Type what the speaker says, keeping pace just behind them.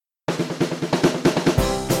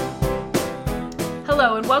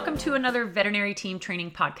Hello, and welcome to another Veterinary Team Training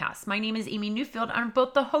podcast. My name is Amy Newfield. I'm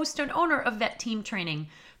both the host and owner of Vet Team Training.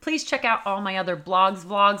 Please check out all my other blogs,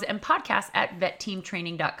 vlogs, and podcasts at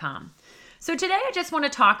vetteamtraining.com. So today I just want to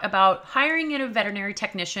talk about hiring in a veterinary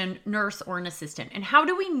technician, nurse, or an assistant, and how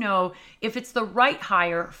do we know if it's the right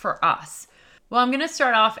hire for us? Well, I'm going to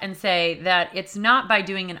start off and say that it's not by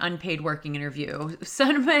doing an unpaid working interview.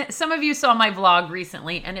 Some of you saw my vlog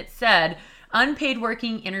recently, and it said, unpaid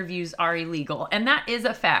working interviews are illegal. And that is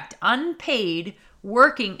a fact. Unpaid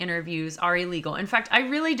working interviews are illegal. In fact, I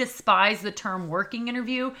really despise the term working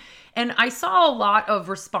interview. And I saw a lot of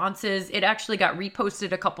responses. It actually got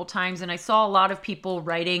reposted a couple times. And I saw a lot of people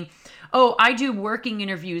writing, oh, I do working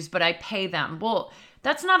interviews, but I pay them. Well,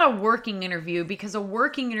 that's not a working interview because a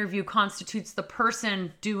working interview constitutes the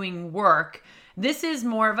person doing work. This is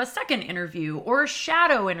more of a second interview or a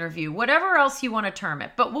shadow interview, whatever else you want to term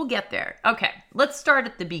it, but we'll get there. Okay, let's start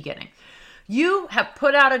at the beginning. You have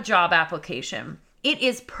put out a job application. It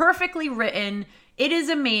is perfectly written. It is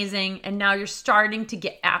amazing. And now you're starting to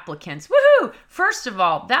get applicants. Woohoo! First of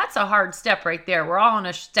all, that's a hard step right there. We're all in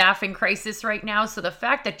a staffing crisis right now. So the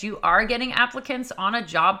fact that you are getting applicants on a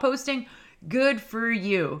job posting, good for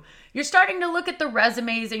you. You're starting to look at the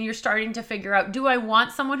resumes and you're starting to figure out, do I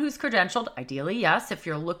want someone who's credentialed? Ideally, yes, if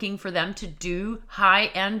you're looking for them to do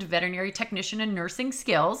high-end veterinary technician and nursing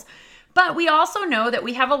skills. But we also know that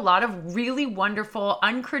we have a lot of really wonderful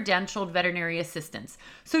uncredentialed veterinary assistants.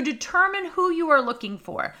 So determine who you are looking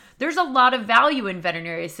for. There's a lot of value in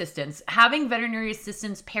veterinary assistants. Having veterinary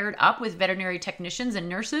assistants paired up with veterinary technicians and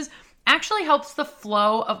nurses actually helps the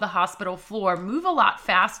flow of the hospital floor move a lot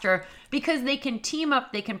faster because they can team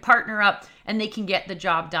up, they can partner up, and they can get the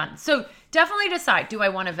job done. So definitely decide, do I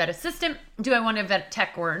want a vet assistant? Do I want a vet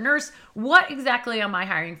tech or a nurse? What exactly am I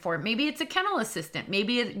hiring for? Maybe it's a kennel assistant.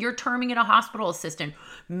 Maybe you're terming it a hospital assistant.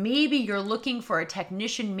 Maybe you're looking for a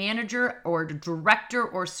technician manager or director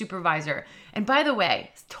or supervisor. And by the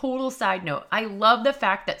way, total side note, I love the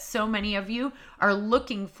fact that so many of you are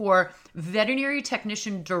looking for veterinary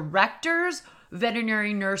technician directors,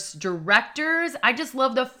 veterinary nurse directors. I just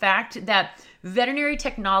love the fact that veterinary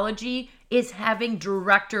technology is having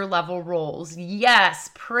director level roles. Yes,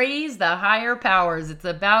 praise the higher powers. It's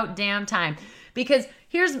about damn time. Because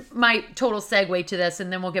here's my total segue to this,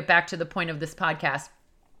 and then we'll get back to the point of this podcast.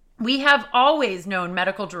 We have always known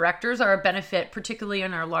medical directors are a benefit, particularly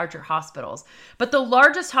in our larger hospitals. But the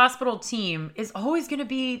largest hospital team is always going to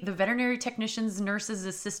be the veterinary technicians, nurses,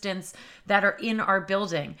 assistants that are in our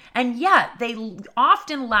building. And yet they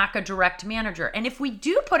often lack a direct manager. And if we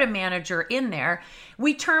do put a manager in there,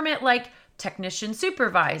 we term it like technician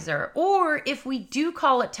supervisor, or if we do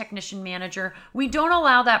call it technician manager, we don't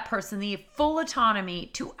allow that person the full autonomy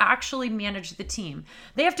to actually manage the team.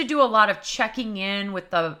 They have to do a lot of checking in with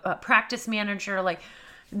the practice manager. Like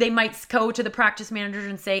they might go to the practice manager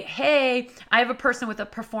and say, hey, I have a person with a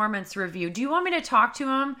performance review. Do you want me to talk to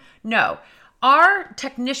him? No. Our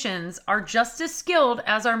technicians are just as skilled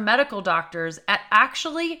as our medical doctors at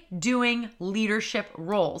actually doing leadership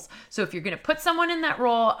roles. So if you're going to put someone in that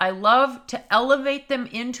role, I love to elevate them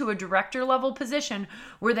into a director level position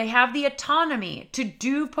where they have the autonomy to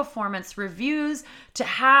do performance reviews, to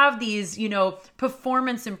have these,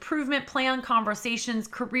 performance improvement plan conversations,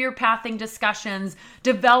 career pathing discussions,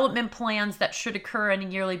 development plans that should occur on a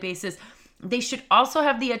yearly basis. They should also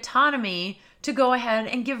have the autonomy to go ahead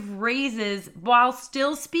and give raises while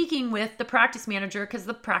still speaking with the practice manager, because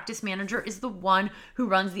the practice manager is the one who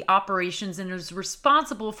runs the operations and is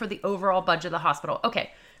responsible for the overall budget of the hospital.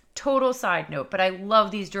 Okay, total side note, but I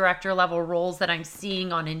love these director level roles that I'm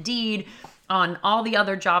seeing on Indeed, on all the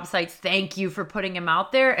other job sites. Thank you for putting them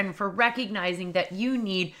out there and for recognizing that you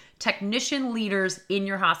need technician leaders in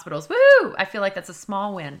your hospitals. Woohoo! I feel like that's a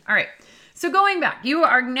small win. All right. So going back, you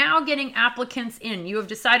are now getting applicants in. You have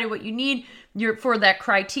decided what you need for that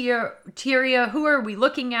criteria. Who are we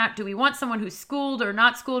looking at? Do we want someone who's schooled or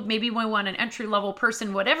not schooled? Maybe we want an entry-level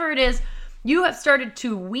person. Whatever it is, you have started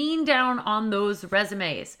to wean down on those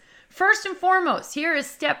resumes. First and foremost, here is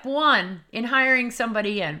step one in hiring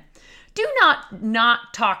somebody in. Do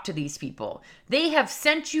not talk to these people. They have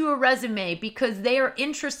sent you a resume because they are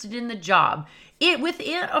interested in the job.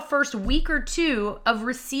 Within a first week or two of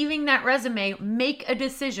receiving that resume, make a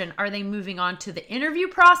decision. Are they moving on to the interview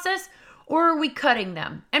process or are we cutting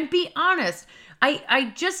them? And be honest.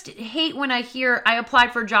 I just hate when I hear I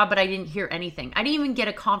applied for a job, but I didn't hear anything. I didn't even get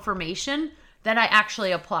a confirmation that I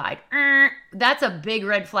actually applied. That's a big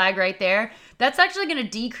red flag right there. That's actually going to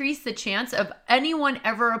decrease the chance of anyone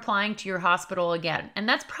ever applying to your hospital again. And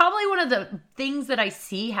that's probably one of the things that I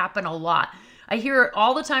see happen a lot. I hear it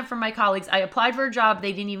all the time from my colleagues. I applied for a job.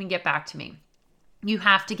 They didn't even get back to me. You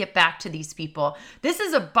have to get back to these people. This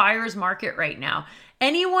is a buyer's market right now.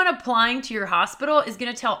 Anyone applying to your hospital is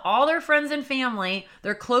going to tell all their friends and family,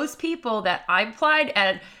 their close people, that I applied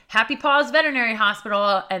at Happy Paws Veterinary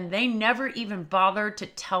Hospital, and they never even bothered to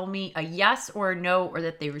tell me a yes or a no, or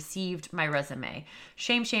that they received my resume.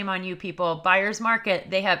 Shame, shame on you people. Buyer's market.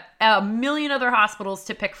 They have a million other hospitals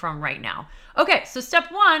to pick from right now. Okay, so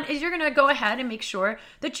step one is you're going to go ahead and make sure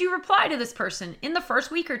that you reply to this person in the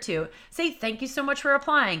first week or two. Say, thank you so much for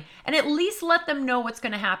applying, and at least let them know what's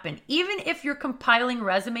going to happen. Even if you're compiling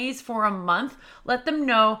resumes for a month, let them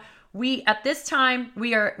know at this time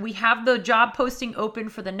we have the job posting open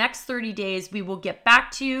for the next 30 days. We will get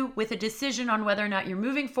back to you with a decision on whether or not you're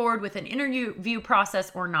moving forward with an interview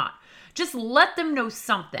process or not. Just let them know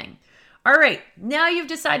something. All right, now you've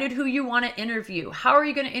decided who you want to interview. How are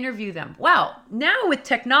you going to interview them? Well, now with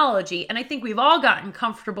technology, and I think we've all gotten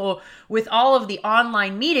comfortable with all of the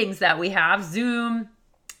online meetings that we have, Zoom,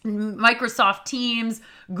 Microsoft Teams,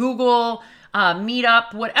 Google,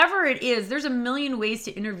 Meetup, whatever it is, there's a million ways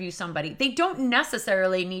to interview somebody. They don't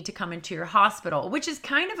necessarily need to come into your hospital, which is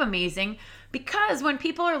kind of amazing, because when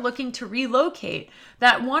people are looking to relocate,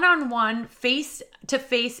 that one-on-one,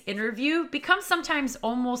 face-to-face interview becomes sometimes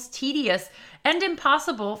almost tedious and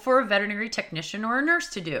impossible for a veterinary technician or a nurse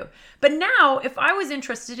to do. But now, if I was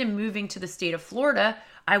interested in moving to the state of Florida,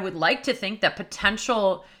 I would like to think that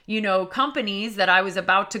potential, companies that I was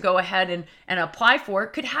about to go ahead and apply for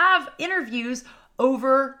could have interviews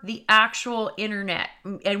over the actual internet,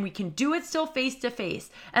 and we can do it still face to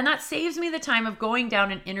face. And that saves me the time of going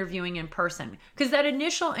down and interviewing in person, because that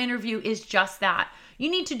initial interview is just that.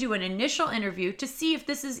 You need to do an initial interview to see if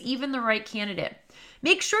this is even the right candidate.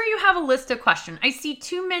 Make sure you have a list of questions. I see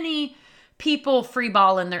too many people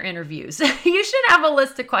freeball in their interviews. You should have a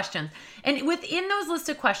list of questions. And within those list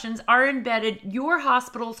of questions are embedded your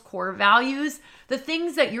hospital's core values, the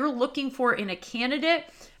things that you're looking for in a candidate,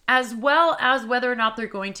 as well as whether or not they're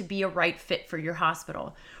going to be a right fit for your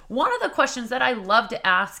hospital. One of the questions that I love to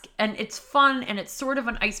ask, and it's fun and it's sort of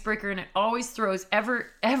an icebreaker and it always throws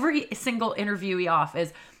every single interviewee off,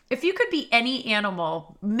 is if you could be any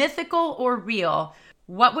animal, mythical or real,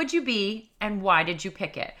 what would you be and why did you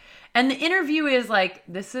pick it? And the interview is like,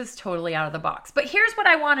 this is totally out of the box. But here's what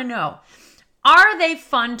I want to know. Are they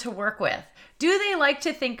fun to work with? Do they like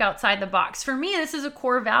to think outside the box? For me, this is a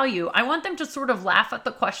core value. I want them to sort of laugh at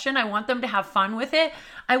the question. I want them to have fun with it.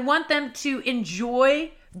 I want them to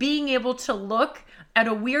enjoy being able to look at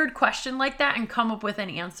a weird question like that and come up with an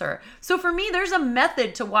answer. So for me, there's a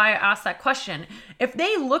method to why I asked that question. If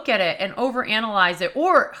they look at it and overanalyze it,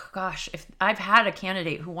 or if I've had a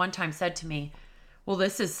candidate who one time said to me, well,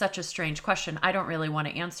 this is such a strange question, I don't really want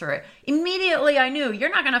to answer it. Immediately I knew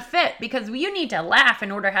you're not going to fit, because you need to laugh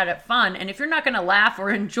in order to have it fun. And if you're not going to laugh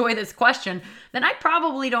or enjoy this question, then I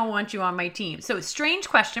probably don't want you on my team. So strange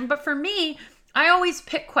question. But for me, I always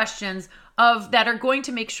pick questions that are going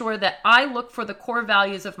to make sure that I look for the core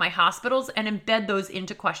values of my hospitals and embed those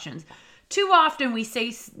into questions. Too often we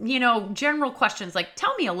say, general questions like,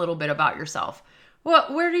 tell me a little bit about yourself.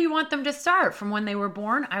 Well, where do you want them to start? From when they were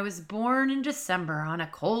born? I was born in December on a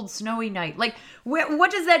cold, snowy night. Like,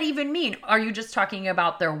 what does that even mean? Are you just talking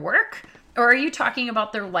about their work? Or are you talking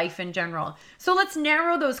about their life in general? So let's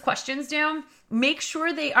narrow those questions down. Make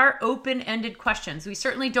sure they are open-ended questions. We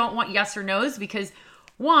certainly don't want yes or no's, because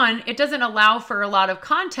one, it doesn't allow for a lot of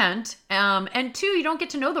content. And two, you don't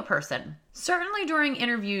get to know the person. Certainly during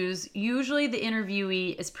interviews, usually the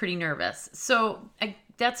interviewee is pretty nervous. So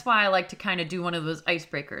that's why I like to kind of do one of those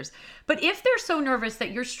icebreakers. But if they're so nervous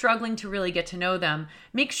that you're struggling to really get to know them,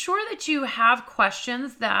 make sure that you have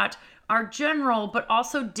questions that are general, but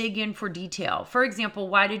also dig in for detail. For example,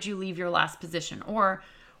 why did you leave your last position? Or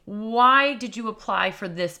why did you apply for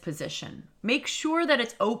this position? Make sure that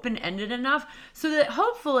it's open-ended enough so that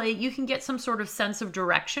hopefully you can get some sort of sense of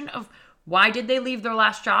direction of why did they leave their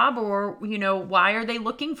last job, or, why are they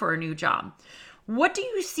looking for a new job? What do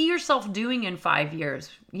you see yourself doing in 5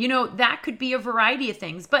 years? That could be a variety of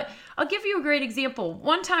things, but I'll give you a great example.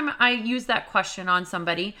 One time I used that question on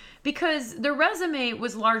somebody because their resume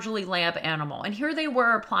was largely lab animal, and here they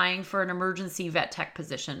were applying for an emergency vet tech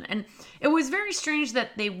position. And it was very strange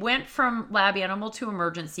that they went from lab animal to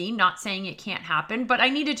emergency, not saying it can't happen, but I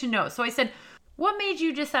needed to know. So I said, what made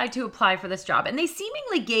you decide to apply for this job? And they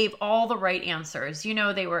seemingly gave all the right answers.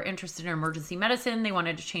 They were interested in emergency medicine. They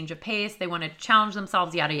wanted to change a pace. They wanted to challenge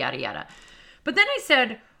themselves, yada, yada, yada. But then I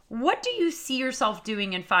said, what do you see yourself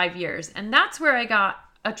doing in 5 years? And that's where I got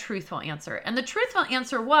a truthful answer. And the truthful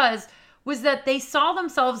answer was, was that they saw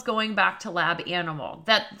themselves going back to lab animal,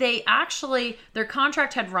 that they actually, their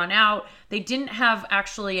contract had run out. They didn't have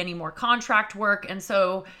actually any more contract work. And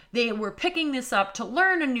so they were picking this up to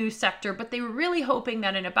learn a new sector, but they were really hoping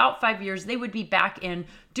that in about 5 years, they would be back in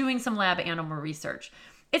doing some lab animal research.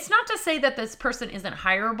 It's not to say that this person isn't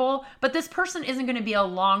hireable, but this person isn't going to be a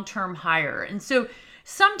long-term hire. And so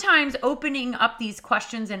sometimes opening up these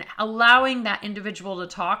questions and allowing that individual to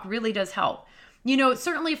talk really does help.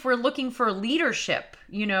 Certainly if we're looking for leadership,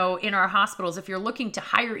 in our hospitals, if you're looking to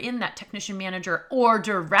hire in that technician manager or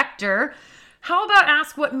director, how about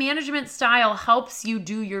ask what management style helps you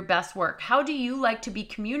do your best work? How do you like to be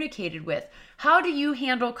communicated with? How do you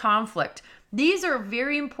handle conflict? These are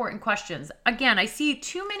very important questions. Again, I see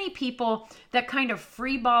too many people that kind of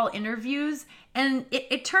freeball interviews, and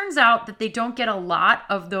it turns out that they don't get a lot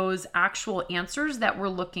of those actual answers that we're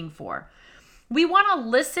looking for. We want to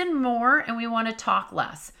listen more and we want to talk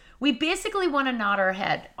less. We basically want to nod our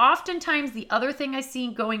head. Oftentimes, the other thing I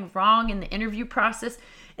see going wrong in the interview process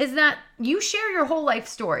is that you share your whole life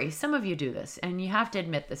story. Some of you do this, and you have to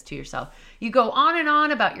admit this to yourself. You go on and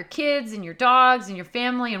on about your kids and your dogs and your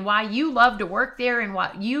family and why you love to work there and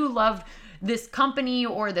why you love this company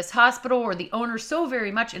or this hospital or the owner so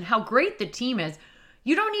very much and how great the team is.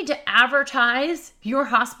 You don't need to advertise your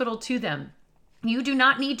hospital to them. You do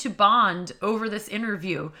not need to bond over this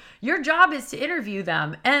interview. Your job is to interview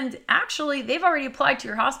them. And actually, they've already applied to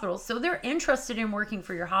your hospital, so they're interested in working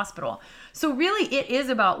for your hospital. So really, it is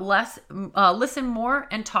about listen more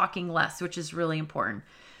and talking less, which is really important.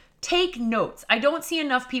 Take notes. I don't see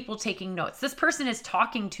enough people taking notes. This person is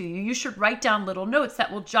talking to you. You should write down little notes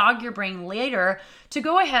that will jog your brain later to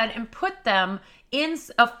go ahead and put them in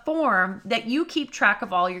a form that you keep track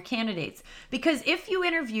of all your candidates. Because if you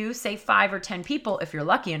interview, say 5 or 10 people, if you're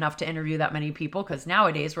lucky enough to interview that many people, because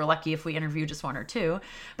nowadays we're lucky if we interview just 1 or 2,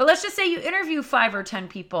 but let's just say you interview 5 or 10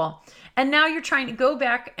 people, and now you're trying to go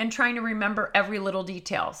back and trying to remember every little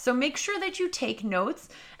detail. So make sure that you take notes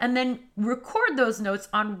and then record those notes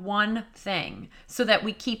on one thing so that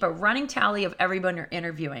we keep a running tally of everyone you're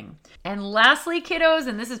interviewing. And lastly, kiddos,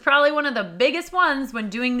 and this is probably one of the biggest ones when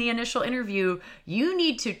doing the initial interview, you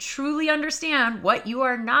need to truly understand what you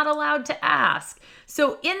are not allowed to ask.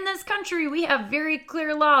 So in this country, we have very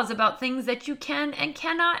clear laws about things that you can and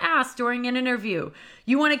cannot ask during an interview.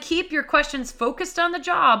 You want to keep your questions focused on the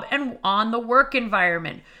job and on the work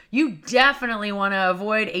environment. You definitely want to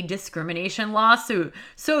avoid a discrimination lawsuit.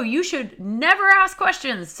 So you should never ask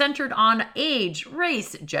questions centered on age,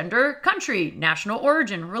 race, gender, country, national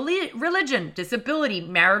origin, religion, disability,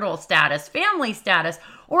 marital status, family status,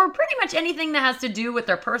 or pretty much anything that has to do with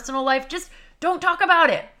their personal life. Just don't talk about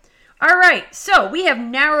it. All right, so we have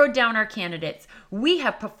narrowed down our candidates. We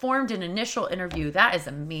have performed an initial interview. That is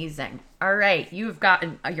amazing. All right, you've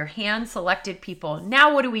gotten your hand-selected people.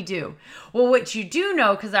 Now what do we do? Well, what you do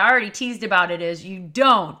know, because I already teased about it, is you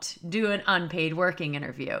don't do an unpaid working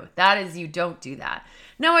interview. That is, you don't do that.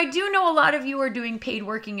 Now, I do know a lot of you are doing paid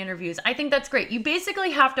working interviews. I think that's great. You basically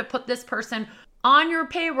have to put this person on your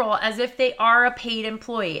payroll as if they are a paid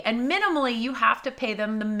employee. And minimally, you have to pay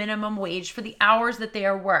them the minimum wage for the hours that they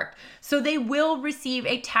are worked. So they will receive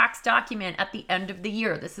a tax document at the end of the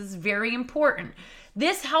year. This is very important.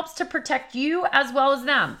 This helps to protect you as well as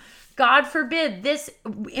them. God forbid this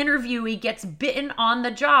interviewee gets bitten on the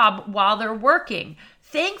job while they're working.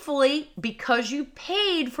 Thankfully, because you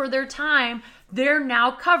paid for their time, they're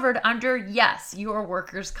now covered under, yes, your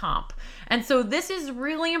workers' comp. And so this is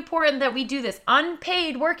really important that we do this.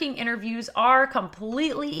 Unpaid working interviews are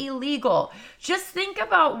completely illegal. Just think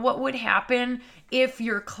about what would happen if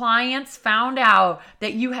your clients found out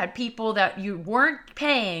that you had people that you weren't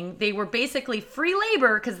paying. They were basically free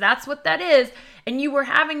labor, because that's what that is. And you were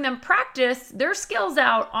having them practice their skills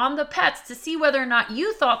out on the pets to see whether or not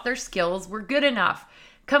you thought their skills were good enough.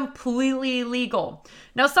 Completely illegal.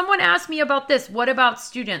 Now, someone asked me about this. What about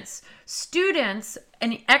students? Students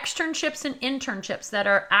and externships and internships that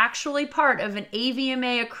are actually part of an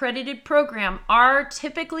AVMA accredited program are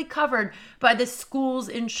typically covered by the school's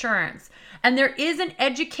insurance. And there is an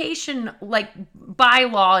education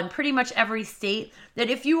bylaw in pretty much every state that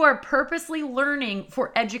if you are purposely learning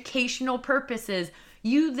for educational purposes,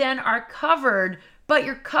 you then are covered, but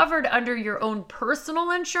you're covered under your own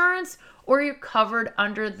personal insurance or you're covered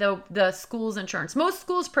under the school's insurance. Most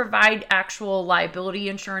schools provide actual liability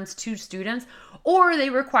insurance to students, or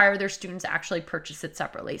they require their students to actually purchase it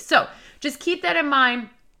separately. So just keep that in mind.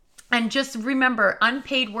 And just remember,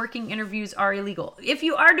 unpaid working interviews are illegal. If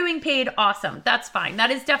you are doing paid, awesome. That's fine.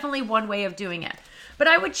 That is definitely one way of doing it. But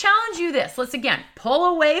I would challenge you this. Let's, again, pull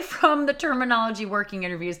away from the terminology working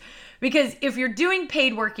interviews. Because if you're doing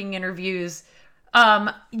paid working interviews,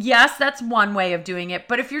 yes, that's one way of doing it.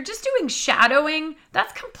 But if you're just doing shadowing,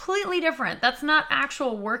 that's completely different. That's not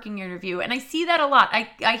actual working interview. And I see that a lot.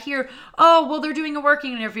 I hear, oh, well, they're doing a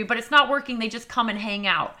working interview, but it's not working. They just come and hang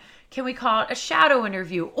out. Can we call it a shadow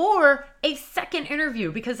interview or a second interview?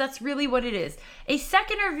 Because that's really what it is. A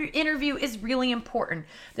second interview is really important.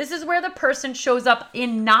 This is where the person shows up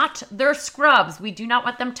in not their scrubs. We do not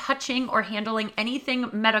want them touching or handling anything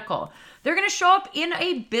medical. They're going to show up in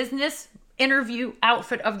a business interview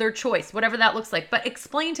outfit of their choice, whatever that looks like. But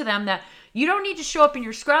explain to them that you don't need to show up in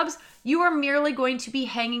your scrubs. You are merely going to be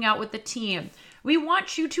hanging out with the team. We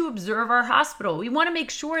want you to observe our hospital. We want to make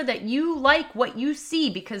sure that you like what you see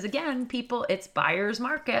because, again, people, it's buyer's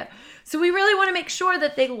market. So we really want to make sure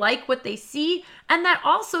that they like what they see and that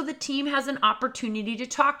also the team has an opportunity to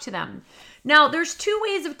talk to them. Now, there's two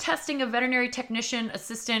ways of testing a veterinary technician,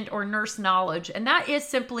 assistant, or nurse knowledge, and that is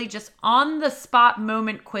simply just on-the-spot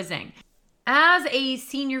moment quizzing. As a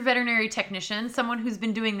senior veterinary technician, someone who's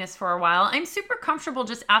been doing this for a while, I'm super comfortable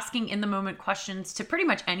just asking in-the-moment questions to pretty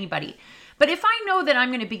much anybody. But if I know that I'm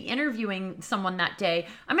going to be interviewing someone that day,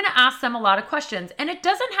 I'm going to ask them a lot of questions. And it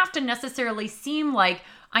doesn't have to necessarily seem like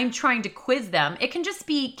I'm trying to quiz them. It can just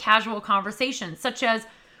be casual conversations, such as,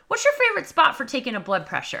 what's your favorite spot for taking a blood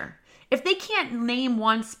pressure? If they can't name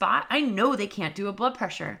one spot, I know they can't do a blood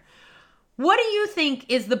pressure. What do you think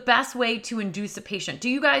is the best way to induce a patient? Do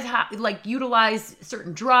you guys utilize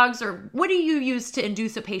certain drugs, or what do you use to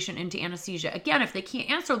induce a patient into anesthesia? Again, if they can't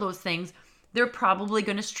answer those things, they're probably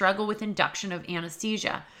going to struggle with induction of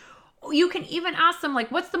anesthesia. You can even ask them,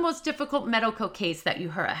 what's the most difficult medical case that you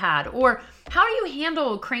had? Or how do you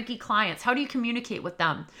handle cranky clients? How do you communicate with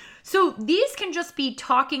them? So these can just be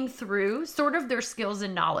talking through sort of their skills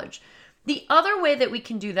and knowledge. The other way that we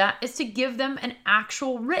can do that is to give them an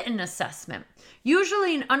actual written assessment.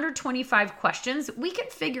 Usually in under 25 questions, we can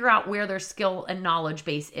figure out where their skill and knowledge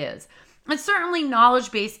base is. And certainly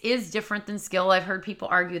knowledge base is different than skill. I've heard people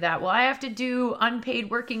argue that, well, I have to do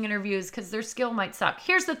unpaid working interviews because their skill might suck.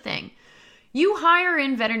 Here's the thing. You hire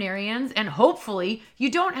in veterinarians and hopefully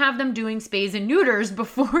you don't have them doing spays and neuters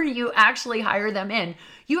before you actually hire them in.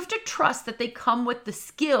 You have to trust that they come with the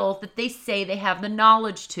skill that they say they have the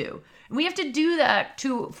knowledge to. And we have to do that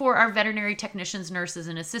for our veterinary technicians, nurses,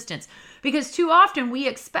 and assistants, because too often we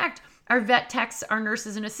expect our vet techs, our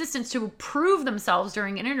nurses, and assistants to prove themselves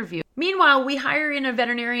during an interview. Meanwhile, we hire in a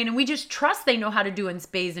veterinarian and we just trust they know how to do in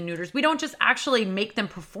spays and neuters. We don't just actually make them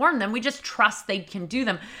perform them. We just trust they can do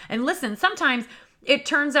them. And listen, sometimes it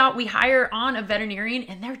turns out we hire on a veterinarian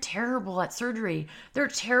and they're terrible at surgery. They're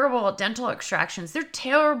terrible at dental extractions. They're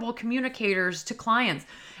terrible communicators to clients.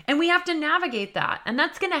 And we have to navigate that. And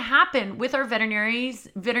that's going to happen with our veterinary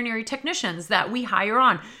technicians that we hire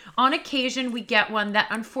on. On occasion, we get one that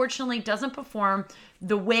unfortunately doesn't perform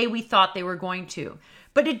the way we thought they were going to.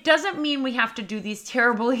 But it doesn't mean we have to do these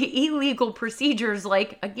terrible illegal procedures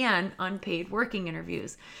like, again, unpaid working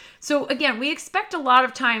interviews. So again, we expect a lot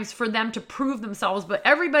of times for them to prove themselves, but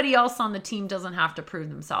everybody else on the team doesn't have to prove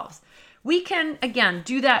themselves. We can, again,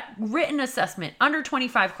 do that written assessment under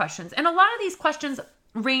 25 questions. And a lot of these questions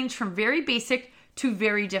range from very basic to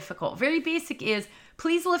very difficult. Very basic is,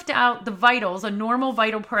 please lift out the vitals, normal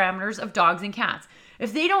vital parameters of dogs and cats.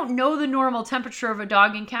 If they don't know the normal temperature of a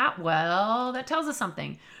dog and cat, well, that tells us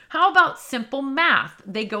something. How about simple math?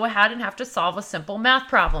 They go ahead and have to solve a simple math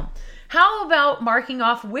problem. How about marking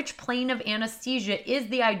off which plane of anesthesia is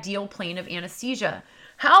the ideal plane of anesthesia?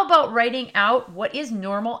 How about writing out what is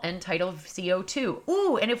normal end tidal of CO2?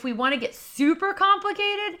 Ooh, and if we want to get super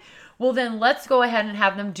complicated, well, then let's go ahead and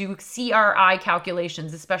have them do CRI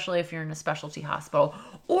calculations, especially if you're in a specialty hospital.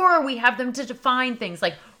 Or we have them to define things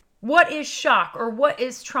like, what is shock, or what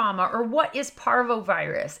is trauma, or what is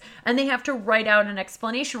parvovirus? And they have to write out an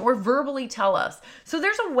explanation or verbally tell us. So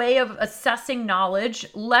there's a way of assessing knowledge,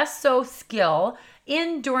 less so skill,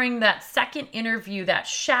 during that second interview, that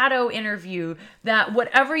shadow interview, that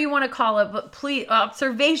whatever you want to call it, but please,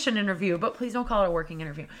 observation interview, but please don't call it a working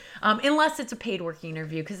interview, unless it's a paid working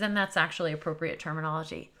interview, because then that's actually appropriate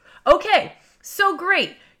terminology. Okay, so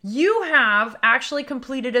great. You have actually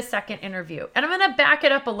completed a second interview. And I'm going to back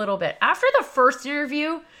it up a little bit. After the first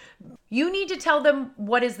interview, you need to tell them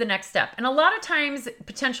what is the next step. And a lot of times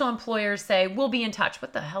potential employers say, we'll be in touch.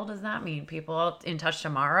 What the hell does that mean, people? In touch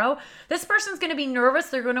tomorrow? This person's going to be nervous.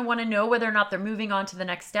 They're going to want to know whether or not they're moving on to the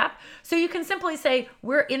next step. So you can simply say,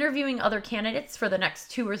 we're interviewing other candidates for the next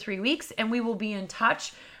 2 or 3 weeks, and we will be in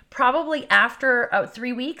touch probably after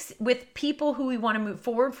 3 weeks with people who we want to move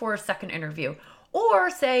forward for a second interview. or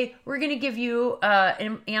say, we're going to give you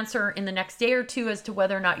an answer in the next day or two as to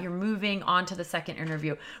whether or not you're moving on to the second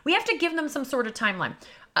interview. We have to give them some sort of timeline.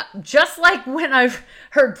 Just like when I've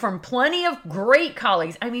heard from plenty of great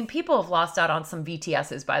colleagues. I mean, people have lost out on some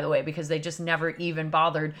VTSs, by the way, because they just never even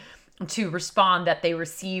bothered to respond that they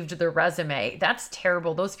received their resume. That's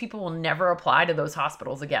terrible. Those people will never apply to those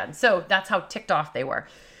hospitals again. So that's how ticked off they were.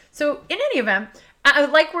 So in any event,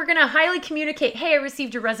 we're going to highly communicate, hey, I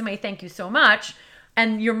received your resume. Thank you so much.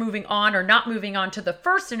 And you're moving on or not moving on to the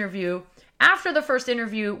first interview. After the first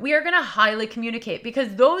interview, we are going to highly communicate,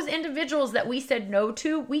 because those individuals that we said no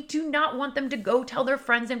to, we do not want them to go tell their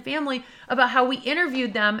friends and family about how we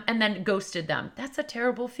interviewed them and then ghosted them. That's a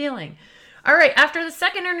terrible feeling. All right, after the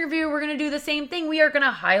second interview, we're going to do the same thing. We are going to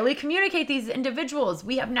highly communicate these individuals.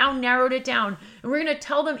 We have now narrowed it down, and we're going to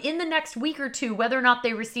tell them in the next week or two whether or not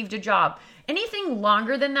they received a job. Anything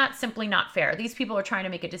longer than that, simply not fair. These people are trying to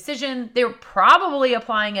make a decision. They're probably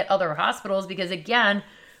applying at other hospitals because, again,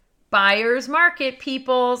 buyer's market,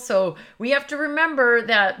 people. So we have to remember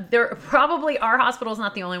that our hospital is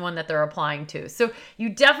not the only one that they're applying to. So you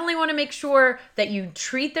definitely want to make sure that you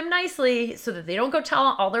treat them nicely so that they don't go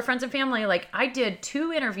tell all their friends and family, like, I did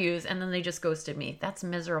 2 interviews and then they just ghosted me. That's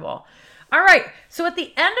miserable. All right. So at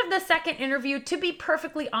the end of the second interview, to be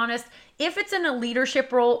perfectly honest, if it's in a leadership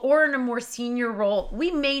role or in a more senior role,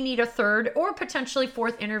 we may need a third or potentially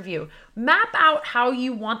fourth interview. Map out how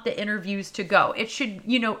you want the interviews to go. It should,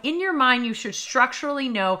 in your mind, you should structurally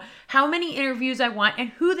know how many interviews I want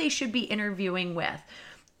and who they should be interviewing with.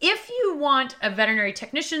 If you want a veterinary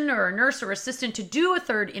technician or a nurse or assistant to do a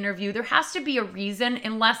third interview, there has to be a reason,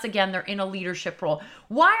 unless, again, they're in a leadership role.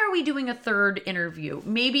 Why are we doing a third interview?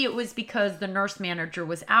 Maybe it was because the nurse manager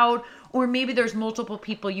was out, or maybe there's multiple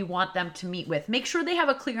people you want them to meet with. Make sure they have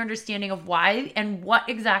a clear understanding of why and what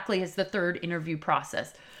exactly is the third interview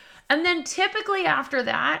process. And then typically after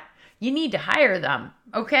that, you need to hire them.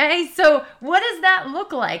 Okay. So what does that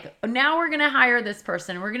look like? Now we're going to hire this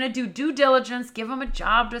person. We're going to do due diligence, give them a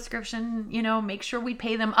job description, make sure we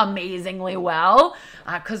pay them amazingly well,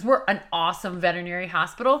 because we're an awesome veterinary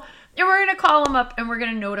hospital. And we're going to call them up and we're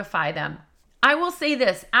going to notify them. I will say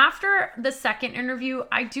this, after the second interview,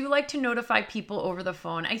 I do like to notify people over the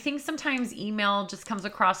phone. I think sometimes email just comes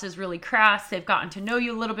across as really crass. They've gotten to know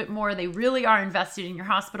you a little bit more. They really are invested in your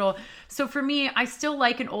hospital. So for me, I still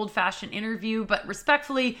like an old-fashioned interview, but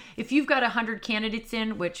respectfully, if you've got 100 candidates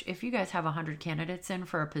in, which if you guys have 100 candidates in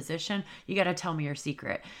for a position, you got to tell me your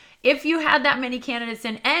secret. If you had that many candidates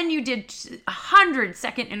in and you did 100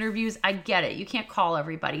 second interviews, I get it. You can't call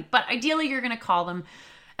everybody, but ideally you're going to call them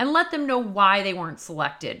and let them know why they weren't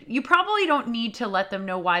selected. You probably don't need to let them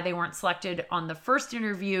know why they weren't selected on the first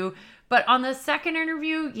interview, but on the second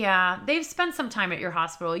interview, yeah, they've spent some time at your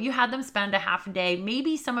hospital. You had them spend a half a day.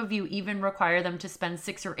 Maybe some of you even require them to spend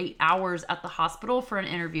 6 or 8 hours at the hospital for an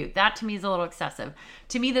interview. That to me is a little excessive.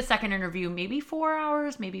 To me, the second interview, maybe 4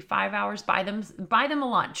 hours, maybe 5 hours. Buy them a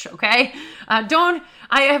lunch, okay?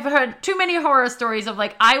 I have heard too many horror stories of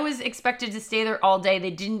I was expected to stay there all day.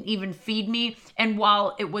 They didn't even feed me. And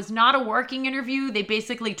while it was not a working interview, they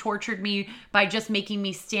basically tortured me by just making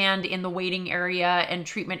me stand in the waiting area and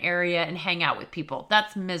treatment area and hang out with people.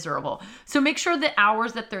 That's miserable. So make sure the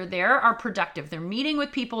hours that they're there are productive. They're meeting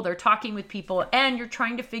with people, they're talking with people, and you're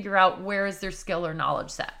trying to figure out where is their skill or knowledge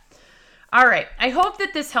set. All right. I hope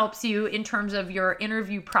that this helps you in terms of your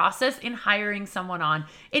interview process in hiring someone on.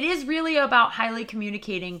 It is really about highly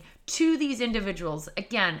communicating to these individuals.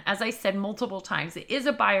 Again, as I said multiple times, it is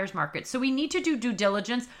a buyer's market. So we need to do due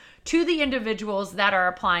diligence to the individuals that are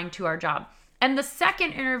applying to our job. And the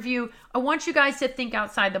second interview, I want you guys to think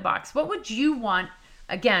outside the box. What would you want?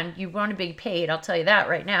 Again, you want to be paid, I'll tell you that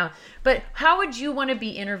right now. But how would you want to be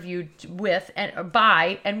interviewed with and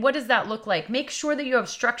by, and what does that look like? Make sure that you have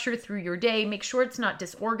structure through your day. Make sure it's not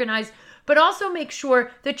disorganized, but also make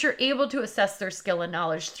sure that you're able to assess their skill and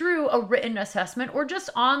knowledge through a written assessment or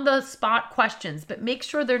just on the spot questions. But make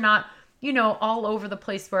sure they're not, all over the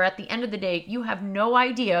place where at the end of the day, you have no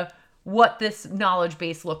idea what this knowledge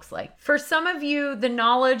base looks like. For some of you, the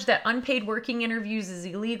knowledge that unpaid working interviews is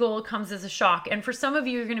illegal comes as a shock. And for some of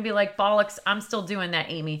you, you're going to be like, bollocks, I'm still doing that,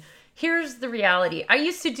 Amy. Here's the reality. I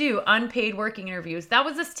used to do unpaid working interviews. That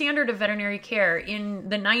was a standard of veterinary care in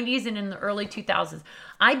the 90s and in the early 2000s.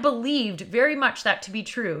 I believed very much that to be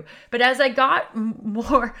true. But as I got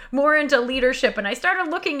more into leadership and I started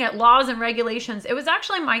looking at laws and regulations, it was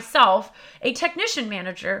actually myself, a technician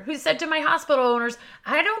manager, who said to my hospital owners,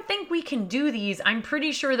 I don't think we can do these. I'm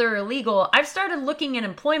pretty sure they're illegal. I've started looking at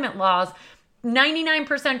employment laws.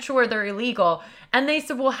 99% sure they're illegal. And they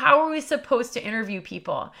said, well, how are we supposed to interview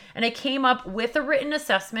people? And I came up with a written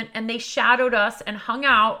assessment, and they shadowed us and hung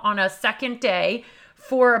out on a second day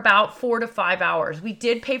for about 4 to 5 hours. We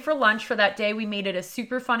did pay for lunch for that day. We made it a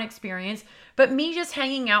super fun experience. But me just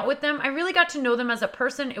hanging out with them, I really got to know them as a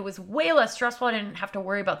person. It was way less stressful. I didn't have to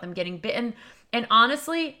worry about them getting bitten. And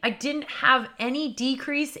honestly, I didn't have any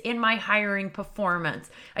decrease in my hiring performance.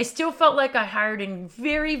 I still felt like I hired in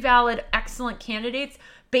very valid, excellent candidates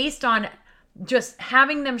based on just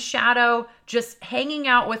having them shadow, just hanging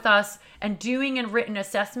out with us and doing a written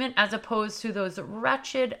assessment, as opposed to those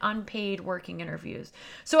wretched unpaid working interviews.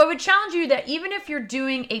 So I would challenge you that even if you're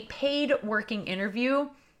doing a paid working interview,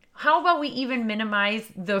 how about we even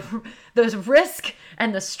minimize the risk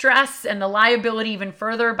and the stress and the liability even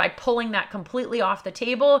further by pulling that completely off the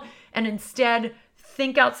table, and instead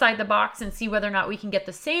think outside the box and see whether or not we can get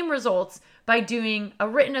the same results by doing a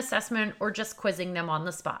written assessment or just quizzing them on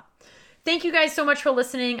the spot. Thank you guys so much for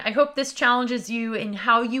listening. I hope this challenges you in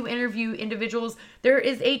how you interview individuals. There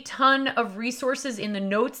is a ton of resources in the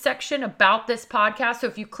notes section about this podcast. So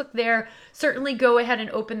if you click there, certainly go ahead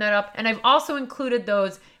and open that up. And I've also included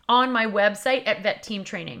those on my website at Vet Team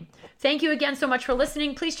Training. Thank you again so much for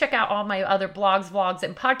listening. Please check out all my other blogs, vlogs,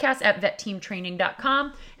 and podcasts at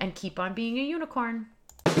vetteamtraining.com, and keep on being a unicorn.